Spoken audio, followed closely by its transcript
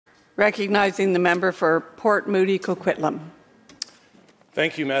Recognizing the member for Port Moody Coquitlam.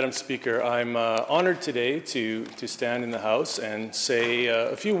 Thank you, Madam Speaker. I'm honoured today to stand in the House and say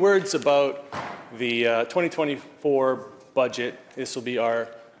a few words about the 2024 budget. This will be our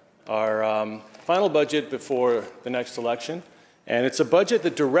final budget before the next election, and it's a budget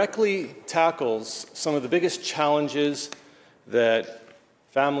that directly tackles some of the biggest challenges that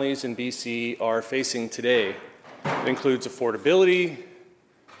families in BC are facing today. It includes affordability,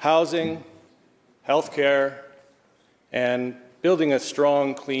 housing, healthcare, and building a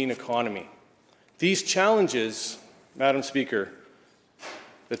strong, clean economy. These challenges, Madam Speaker,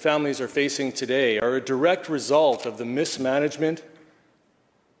 that families are facing today are a direct result of the mismanagement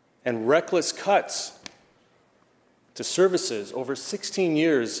and reckless cuts to services over 16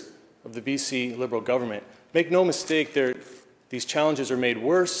 years of the BC Liberal government. Make no mistake, these challenges are made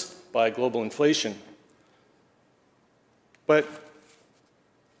worse by global inflation. But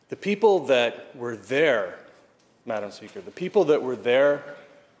the people that were there, Madam Speaker, the people that were there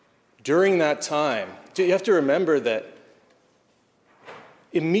during that time, you have to remember that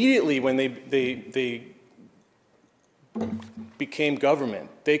immediately when they became government,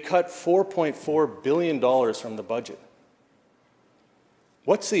 they cut $4.4 billion from the budget.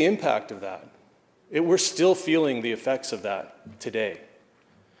 What's the impact of that? We're still feeling the effects of that today.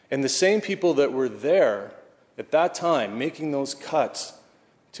 And the same people that were there at that time making those cuts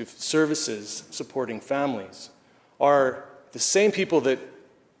to services supporting families are the same people that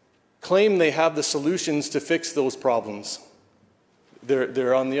claim they have the solutions to fix those problems.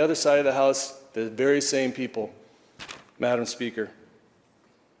 They're on the other side of the House, the very same people, Madam Speaker.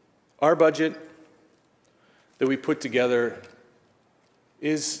 Our budget that we put together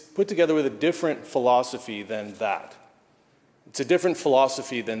is put together with a different philosophy than that. It's a different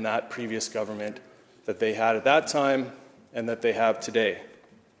philosophy than that previous government that they had at that time and that they have today.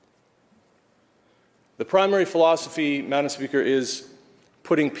 The primary philosophy, Madam Speaker, is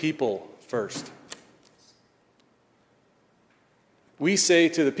putting people first. We say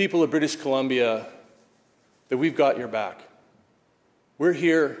to the people of British Columbia that we've got your back. We're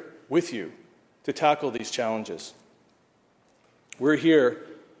here with you to tackle these challenges. We're here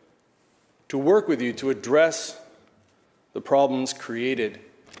to work with you to address the problems created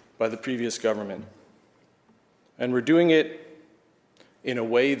by the previous government. And we're doing it in a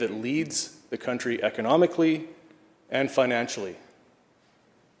way that leads the country economically and financially.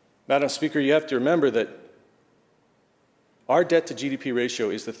 Madam Speaker, you have to remember that our debt to GDP ratio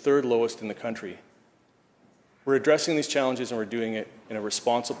is the third lowest in the country. We're addressing these challenges and we're doing it in a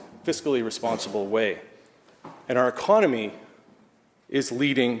fiscally responsible way. And our economy is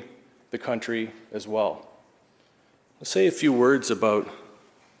leading the country as well. I'll say a few words about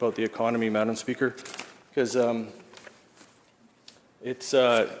the economy, Madam Speaker, because it's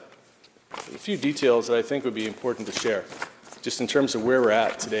a few details that I think would be important to share, just in terms of where we're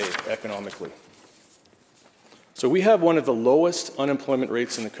at today economically. So we have one of the lowest unemployment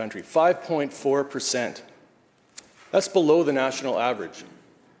rates in the country, 5.4%. That's below the national average.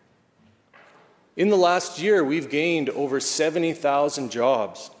 In the last year, we've gained over 70,000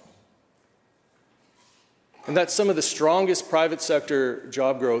 jobs. And that's some of the strongest private sector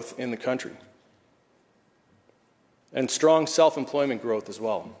job growth in the country. And strong self-employment growth as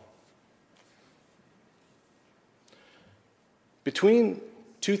well. Between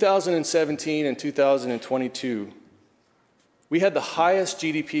 2017 and 2022, we had the highest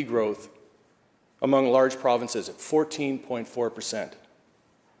GDP growth among large provinces at 14.4%.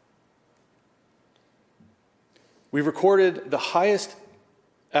 We recorded the highest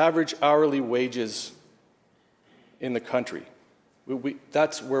average hourly wages in the country.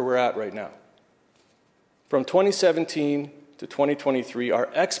 That's where we're at right now. From 2017 to 2023, our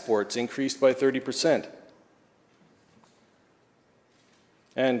exports increased by 30%.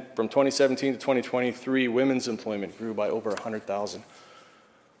 And from 2017 to 2023, women's employment grew by over 100,000.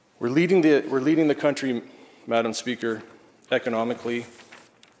 We're leading the country, Madam Speaker, economically,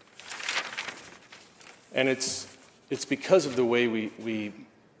 and it's because of the way we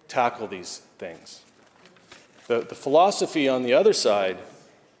tackle these things. The philosophy on the other side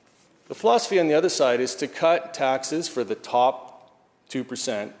is to cut taxes for the top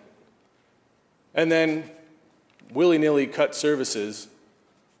 2% and then willy-nilly cut services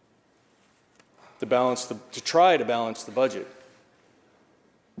to try to balance the budget.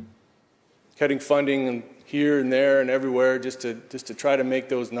 Cutting funding here and there and everywhere just to try to make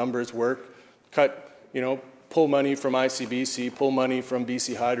those numbers work. Pull money from ICBC, pull money from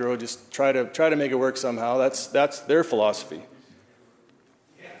BC Hydro, just try to make it work somehow. That's their philosophy.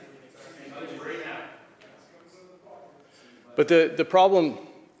 But the problem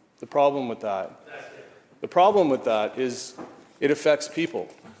The problem with that is it affects people.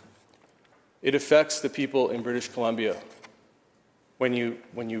 It affects the people in British Columbia. When you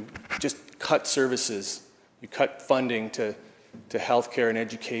just cut services, you cut funding to healthcare and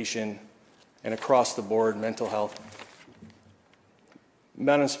education and across the board mental health.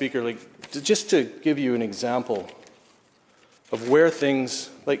 Madam Speaker, just to give you an example of where things,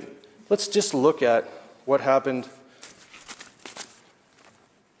 let's just look at what happened.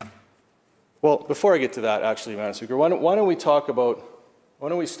 Well, before I get to that, actually, Madam Speaker, why don't we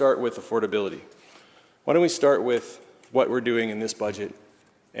start with affordability? Why don't we start with what we're doing in this budget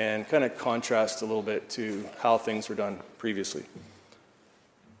and kind of contrast a little bit to how things were done previously.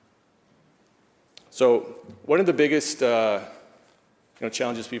 So one of the biggest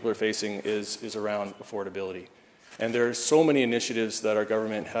challenges people are facing is around affordability. And there are so many initiatives that our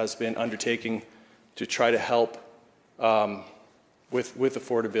government has been undertaking to try to help with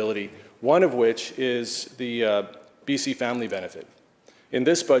affordability, one of which is the BC Family Benefit. In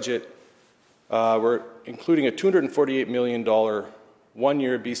this budget, we're including a $248 million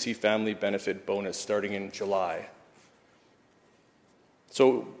one-year BC Family Benefit bonus starting in July.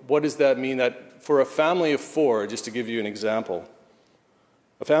 So what does that mean? That for a family of four, just to give you an example,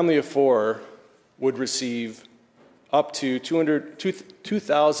 a family of four would receive up to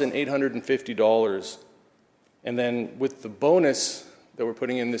 $2,850. And then with the bonus that we're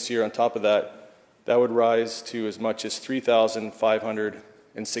putting in this year on top of that, that would rise to as much as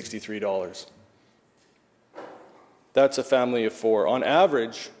 $3,563. That's a family of four. On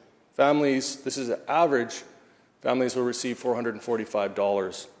average, families will receive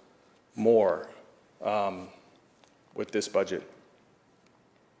 $445 more with this budget.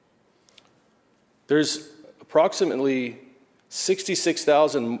 There's approximately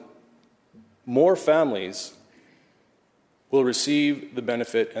 66,000 more families will receive the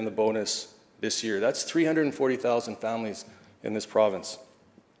benefit and the bonus this year. That's 340,000 families in this province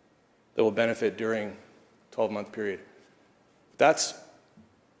that will benefit during a 12-month period. That's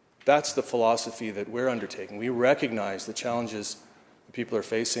the philosophy that we're undertaking. We recognize the challenges that people are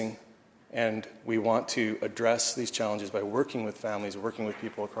facing, and we want to address these challenges by working with families, working with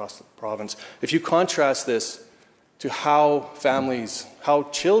people across the province. If you contrast this to how families, how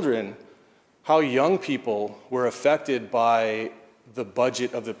children, how young people were affected by the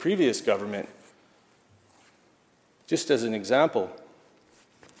budget of the previous government, just as an example,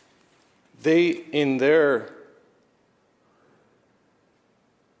 they, in their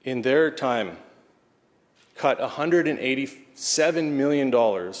time, cut $187 million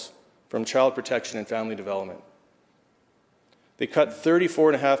from child protection and family development. They cut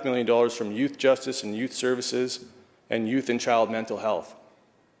 $34.5 million from youth justice and youth services and youth and child mental health.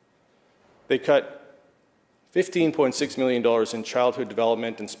 They cut $15.6 million in childhood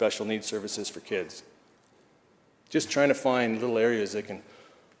development and special needs services for kids. Just trying to find little areas that can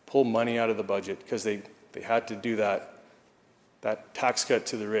pull money out of the budget because they had to do that tax cut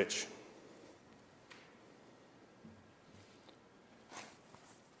to the rich.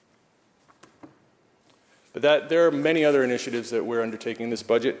 But there are many other initiatives that we're undertaking in this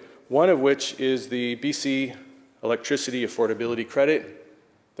budget, one of which is the BC Electricity Affordability Credit.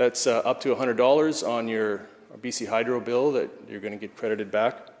 That's up to $100 on your BC Hydro bill that you're going to get credited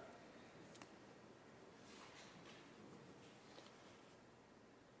back.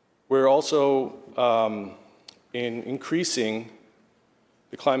 We're also increasing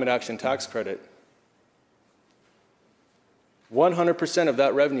the Climate Action Tax Credit. 100% of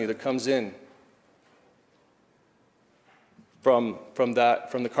that revenue that comes in from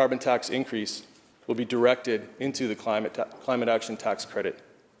the carbon tax increase will be directed into the Climate Action Tax Credit.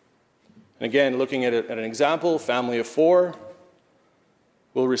 And again, looking at an example, family of four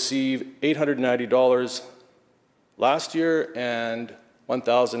will receive $890 last year and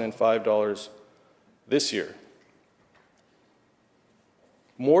 $1,005 this year.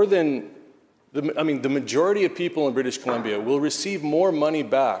 The majority of people in British Columbia will receive more money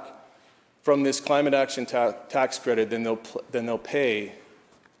back from this climate action tax credit than they'll pay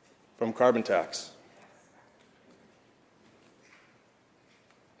from carbon tax.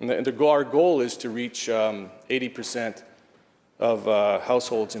 And our goal is to reach 80% of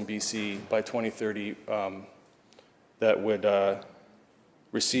households in BC by 2030 that would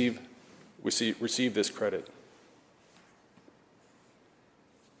receive this credit.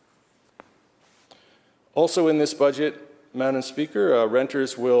 Also in this budget, Madam Speaker,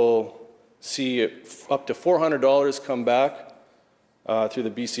 renters will see up to $400 come back through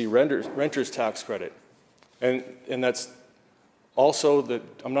the BC Renters Tax Credit. And that's also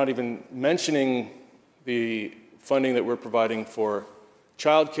I'm not even mentioning the funding that we're providing for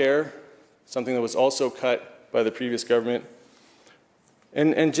childcare, something that was also cut by the previous government.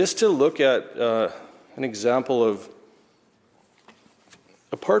 And just to look at an example of,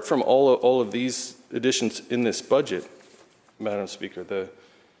 apart from all of these additions in this budget, Madam Speaker,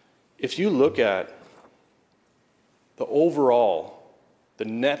 if you look at the overall, the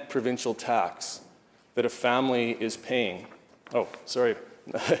net provincial tax that a family is paying, oh, sorry,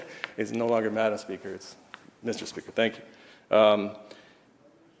 it's no longer Madam Speaker, it's Mr. Speaker, thank you.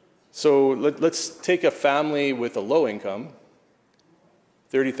 So let's take a family with a low income,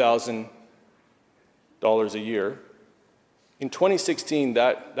 $30,000 a year. In 2016,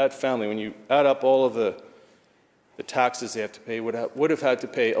 that family, when you add up all of the taxes they have to pay, would have had to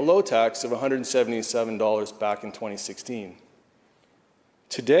pay a low tax of $177 back in 2016.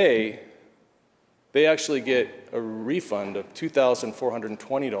 Today, they actually get a refund of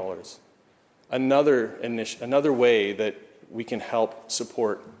 $2,420. Another way that we can help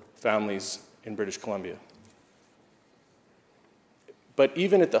support families in British Columbia. But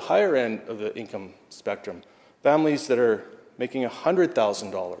even at the higher end of the income spectrum, families that are making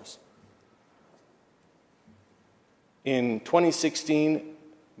 $100,000, in 2016,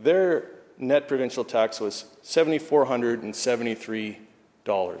 their net provincial tax was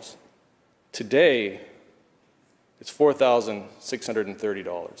 $7,473. Today, it's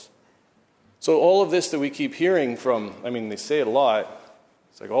 $4,630. So all of this that we keep hearing from, I mean, they say it a lot,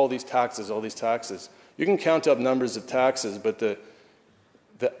 it's like all these taxes. You can count up numbers of taxes, but the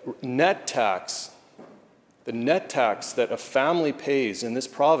net tax that a family pays in this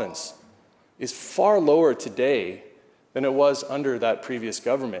province is far lower today than it was under that previous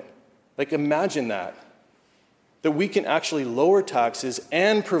government. Like, imagine that we can actually lower taxes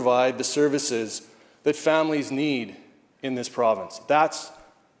and provide the services that families need in this province. That's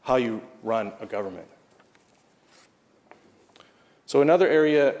how you run a government. So another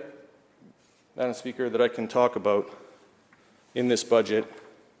area, Madam Speaker, that I can talk about in this budget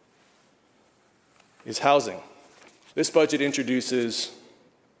is housing. This budget introduces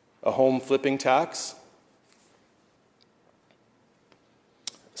a home flipping tax.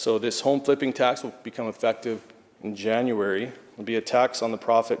 So this home flipping tax will become effective in January. It will be a tax on the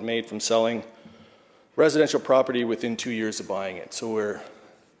profit made from selling residential property within 2 years of buying it. So we're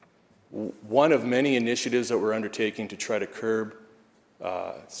one of many initiatives that we're undertaking to try to curb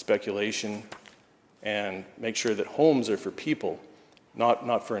speculation and make sure that homes are for people,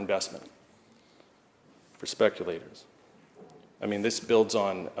 not for investment, for speculators. I mean, this builds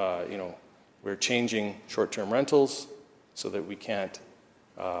on, we're changing short-term rentals so that we can't,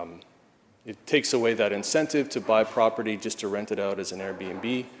 it takes away that incentive to buy property just to rent it out as an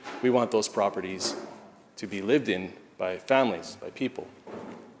Airbnb. We want those properties to be lived in by families, by people.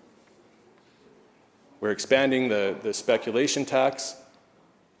 We're expanding the speculation tax.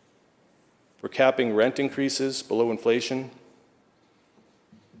 We're capping rent increases below inflation.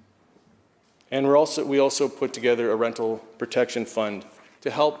 And we also put together a rental protection fund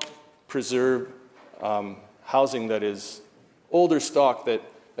to help preserve housing that is older stock that,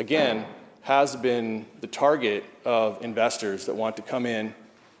 again, has been the target of investors that want to come in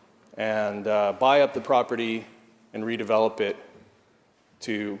and buy up the property and redevelop it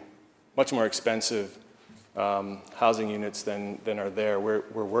to much more expensive housing units than are there.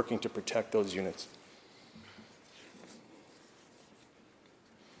 We're working to protect those units.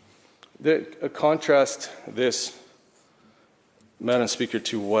 Contrast this, Madam Speaker,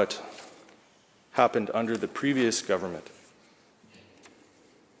 to what happened under the previous government.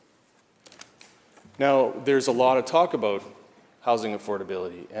 Now, there's a lot of talk about housing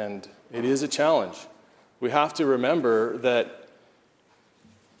affordability, and it is a challenge. We have to remember that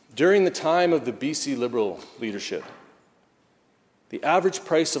during the time of the BC Liberal leadership, the average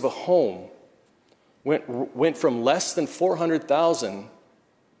price of a home went from less than $400,000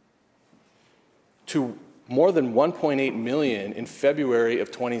 to more than $1.8 million in February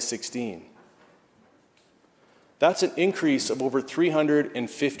of 2016. That's an increase of over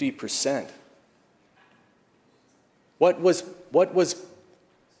 350%. What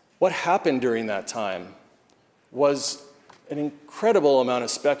happened during that time was an incredible amount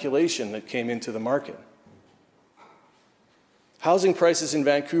of speculation that came into the market. Housing prices in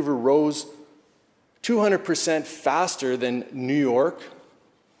Vancouver rose 200% faster than New York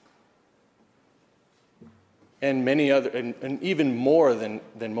and many other, and even more than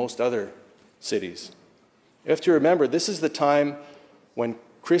most other cities. You have to remember, this is the time when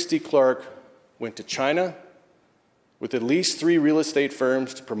Christy Clark went to China with at least 3 real estate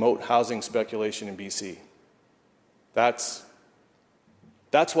firms to promote housing speculation in BC. That's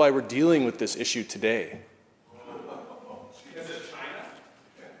why we're dealing with this issue today. Because of China?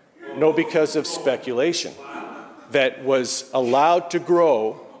 No, because of speculation that was allowed to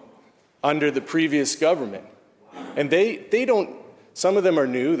grow under the previous government. And they don't, some of them are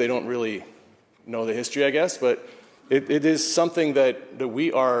new, they don't really know the history, I guess, but it is something that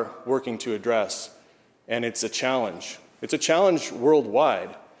we are working to address, and it's a challenge. It's a challenge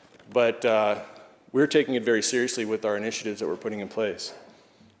worldwide, but we're taking it very seriously with our initiatives that we're putting in place.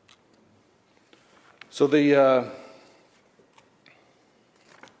 So the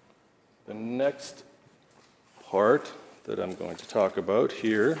next part that I'm going to talk about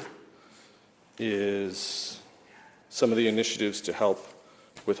here is some of the initiatives to help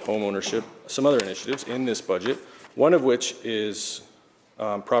with home ownership, some other initiatives in this budget, one of which is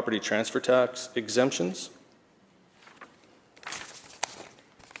property transfer tax exemptions.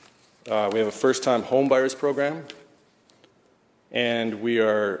 We have a first-time home buyers program, and we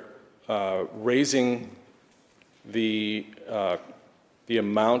are raising the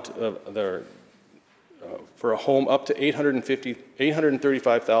amount of the for a home up to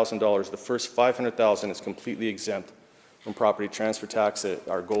 $835,000. The first $500,000 is completely exempt from property transfer tax.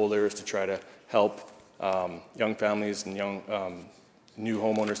 Our goal there is to try to help young families and young new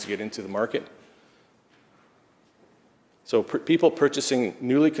homeowners to get into the market. So people purchasing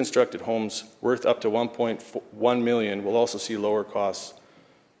newly constructed homes worth up to $1.1 million will also see lower costs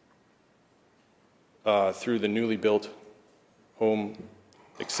through the newly built home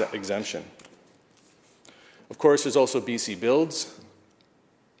exemption. Of course, there's also BC Builds.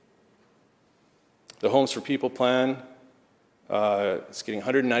 The Homes for People plan is getting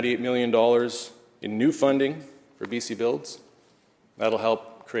 $198 million in new funding for BC Builds. That'll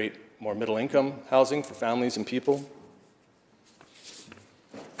help create more middle-income housing for families and people.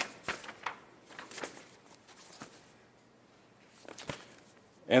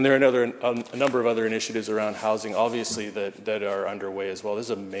 And there are a number of other initiatives around housing, obviously, that are underway as well. This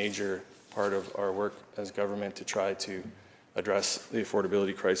is a major part of our work as government to try to address the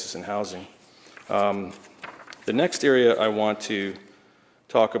affordability crisis in housing. The next area I want to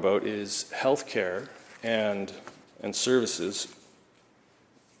talk about is healthcare and services.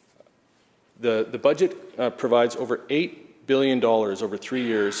 The budget provides over $8 billion over 3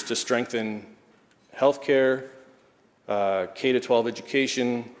 years to strengthen healthcare, K-12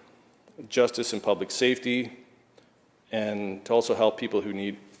 education, justice and public safety, and to also help people who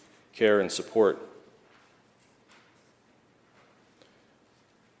need care and support.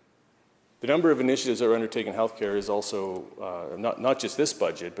 The number of initiatives that are undertaken in healthcare is also not just this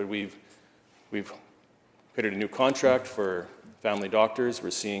budget, but we've created a new contract for family doctors.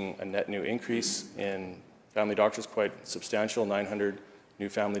 We're seeing a net new increase in family doctors, quite substantial, 900 new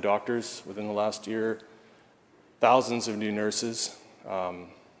family doctors within the last year. Thousands of new nurses,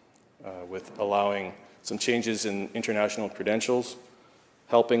 with allowing some changes in international credentials,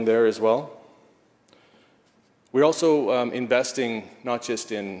 helping there as well. We're also investing not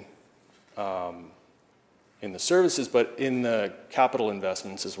just in the services, but in the capital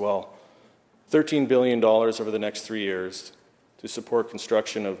investments as well. $13 billion over the next 3 years to support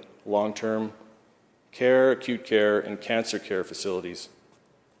construction of long-term care, acute care, and cancer care facilities.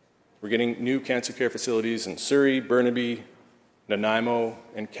 We're getting new cancer care facilities in Surrey, Burnaby, Nanaimo,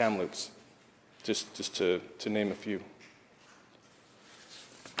 and Kamloops, just to name a few.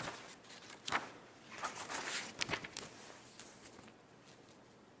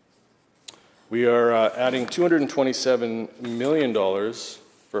 We are adding $227 million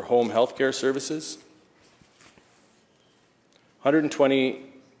for home health care services,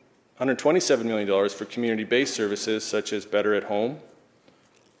 $127 million for community-based services such as Better at Home,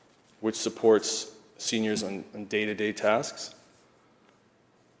 which supports seniors on day-to-day tasks.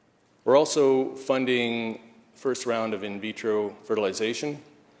 We're also funding first round of in vitro fertilization.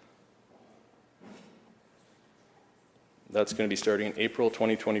 That's going to be starting in April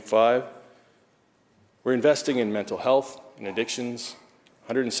 2025. We're investing in mental health and addictions,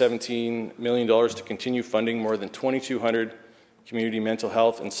 $117 million to continue funding more than 2,200 community mental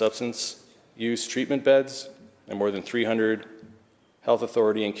health and substance use treatment beds, and more than 300 health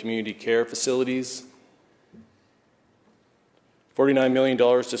authority and community care facilities. $49 million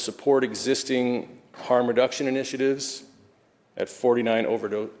to support existing harm reduction initiatives at 49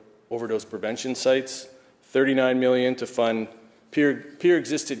 overdose prevention sites. $39 million to fund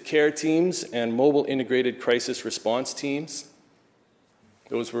peer-existed care teams and mobile integrated crisis response teams.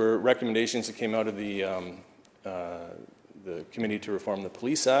 Those were recommendations that came out of the Committee to Reform the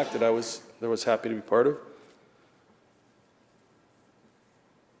Police Act that I was happy to be part of.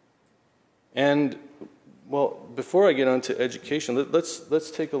 And, well, before I get on to education,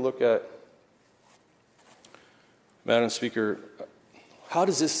 let's take a look at, Madam Speaker, how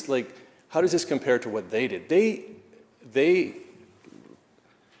does this compare to what they did?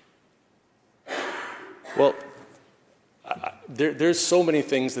 There's so many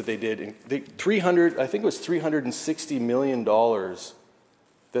things that they did. I think it was $360 million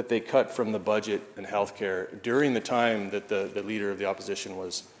that they cut from the budget in healthcare during the time that the leader of the opposition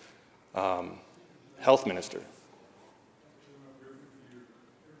was health minister.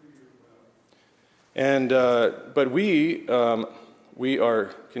 And but we are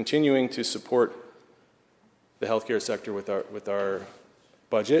continuing to support the healthcare sector with our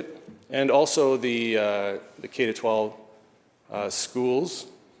budget, and also the K-12 schools.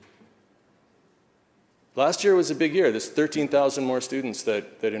 Last year was a big year. There's 13,000 more students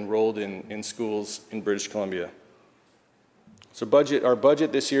that enrolled in schools in British Columbia. So our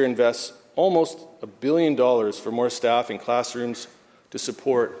budget this year invests almost $1 billion for more staff in classrooms to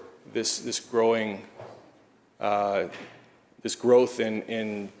support this growth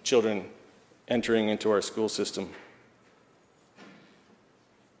in children entering into our school system.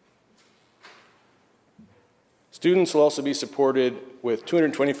 Students will also be supported with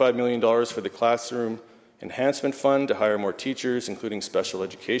 $225 million for the Classroom Enhancement Fund to hire more teachers, including special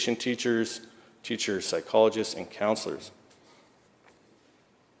education teachers, psychologists, and counselors.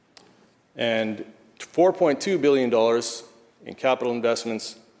 And $4.2 billion in capital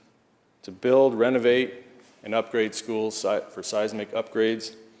investments to build, renovate, and upgrade schools for seismic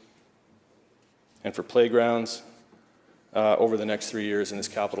upgrades and for playgrounds over the next 3 years in this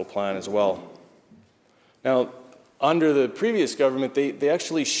capital plan as well. Now, under the previous government, they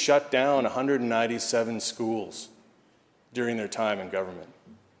actually shut down 197 schools during their time in government.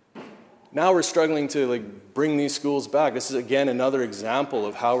 Now we're struggling to bring these schools back. This is, again, another example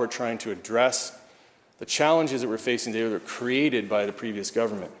of how we're trying to address the challenges that we're facing today that were created by the previous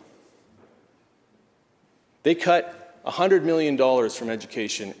government. They cut $100 million from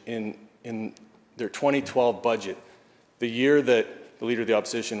education in their 2012 budget, the year that the Leader of the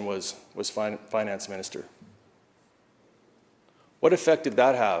Opposition was finance minister. What effect did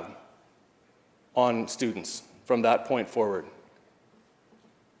that have on students from that point forward?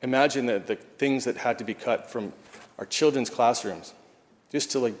 Imagine the things that had to be cut from our children's classrooms,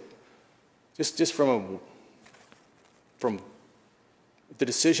 just from the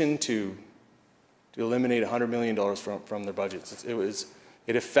decision to eliminate $100 million from their budgets.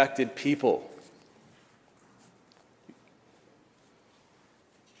 It affected people.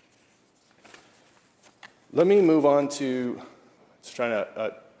 Let me move on to just trying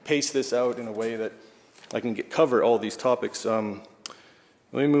to pace this out in a way that I can cover all these topics. Let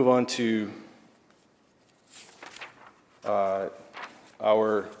me move on to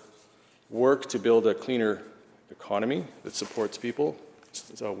our work to build a cleaner economy that supports people.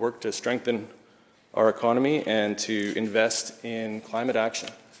 So work to strengthen our economy and to invest in climate action.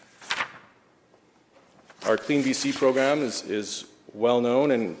 Our Clean BC program is well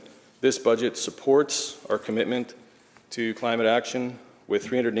known, and this budget supports our commitment to climate action with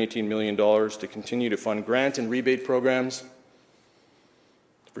 $318 million to continue to fund grant and rebate programs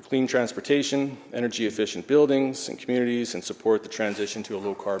for clean transportation, energy-efficient buildings and communities, and support the transition to a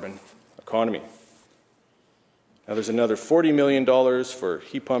low-carbon economy. Now, there's another $40 million for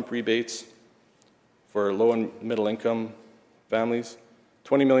heat pump rebates for low and middle-income families,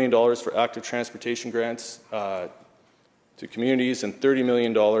 $20 million for active transportation grants to communities, and $30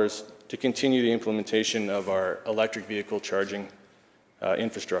 million to continue the implementation of our electric vehicle charging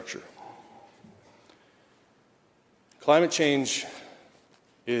infrastructure. Climate change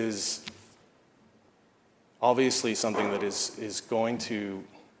is obviously something that is going to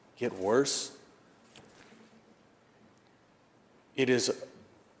get worse. It is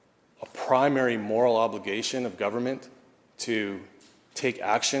a primary moral obligation of government to take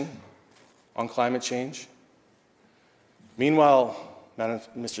action on climate change. Meanwhile,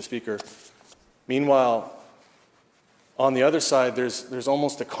 Mr. Speaker, on the other side, there's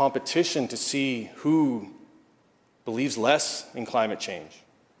almost a competition to see who believes less in climate change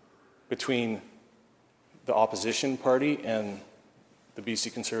between the opposition party and the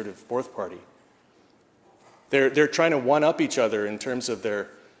BC Conservative Fourth Party. They're trying to one-up each other in terms of their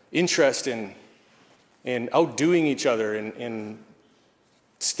interest in outdoing each other, in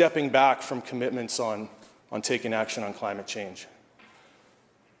stepping back from commitments on taking action on climate change.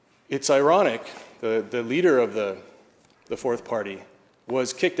 It's ironic, the leader of the Fourth Party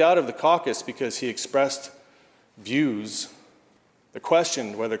was kicked out of the caucus because he expressed views that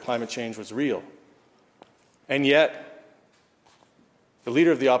questioned whether climate change was real. And yet, the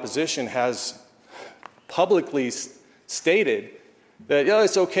leader of the opposition has publicly stated that, yeah,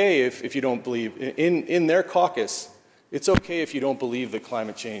 it's okay if you don't believe. In their caucus, It's okay if you don't believe that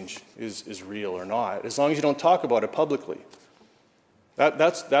climate change is real or not, as long as you don't talk about it publicly.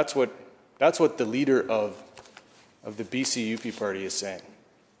 That's what the leader of the BC UP party is saying.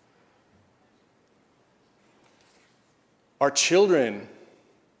 Our children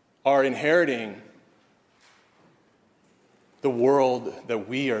are inheriting the world that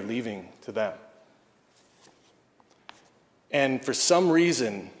we are leaving to them. And for some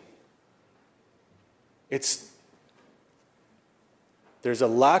reason, there's a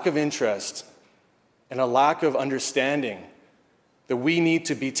lack of interest and a lack of understanding that we need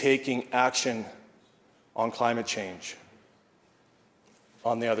to be taking action on climate change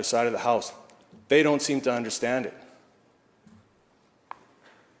on the other side of the house. They don't seem to understand it.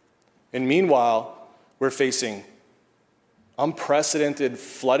 And meanwhile, we're facing unprecedented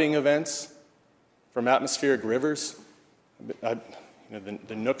flooding events from atmospheric rivers. The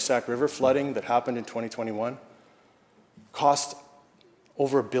Nooksack River flooding that happened in 2021 cost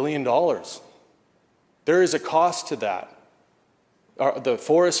over $1 billion. There is a cost to that. The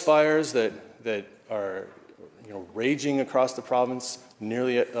forest fires that are raging across the province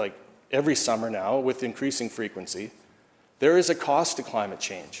nearly like every summer now with increasing frequency, there is a cost to climate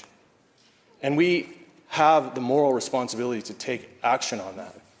change. And we have the moral responsibility to take action on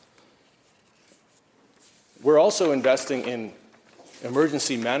that. We're also investing in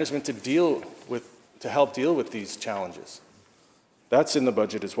emergency management to help deal with these challenges. That's in the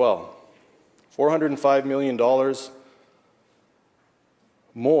budget as well. $405 million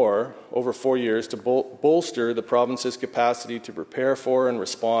more over 4 years to bolster the province's capacity to prepare for and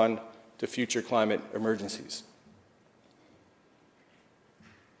respond to future climate emergencies.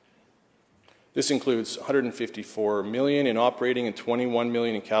 This includes $154 million in operating and $21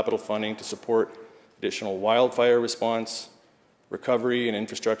 million in capital funding to support additional wildfire response, recovery, and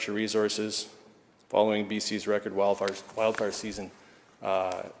infrastructure resources following BC's record wildfire season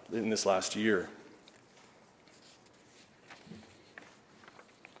in this last year.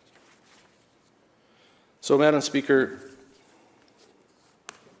 So, Madam Speaker,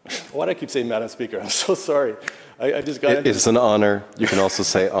 why do I keep saying Madam Speaker? I'm so sorry. I just got It's an honor. You can also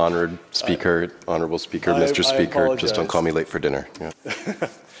say honored speaker, honorable speaker, Mr. Speaker. Just don't call me late for dinner. Yeah.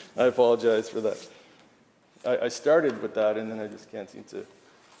 I apologize for that. I started with that, and then I just can't seem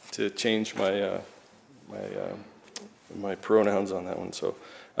to change my my pronouns on that one. So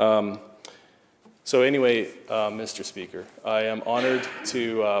anyway, Mr. Speaker, I am honored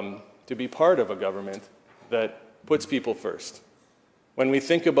to be part of a government that puts people first. When we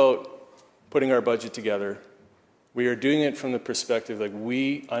think about putting our budget together, we are doing it from the perspective that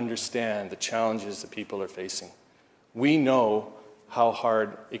we understand the challenges that people are facing. We know how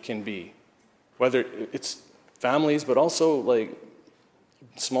hard it can be, whether it's families, but also like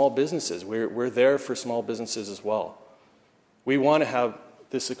small businesses. We're there for small businesses as well. We want to have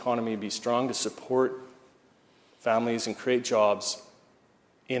this economy be strong to support families and create jobs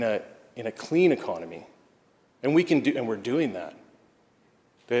in a clean economy, and we're doing that.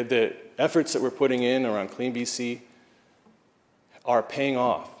 The efforts that we're putting in around Clean BC are paying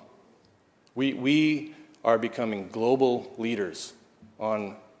off. We are becoming global leaders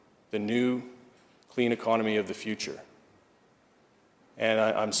on the new clean economy of the future. And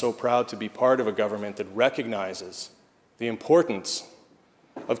I'm so proud to be part of a government that recognizes the importance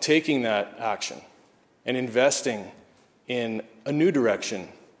of taking that action and investing in a new direction,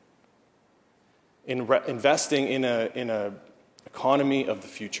 investing in a economy of the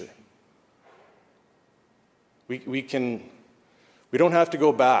future. We don't have to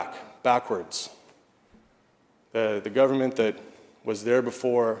go backwards. The government that was there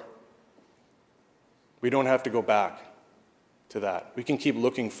before, we don't have to go back to that. We can keep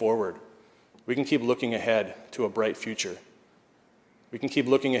looking forward. We can keep looking ahead to a bright future. We can keep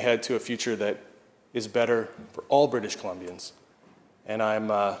looking ahead to a future that is better for all British Columbians. And I'm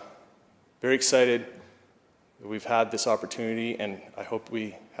very excited that we've had this opportunity, and I hope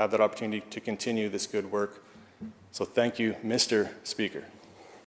we have that opportunity to continue this good work. So thank you, Mr. Speaker.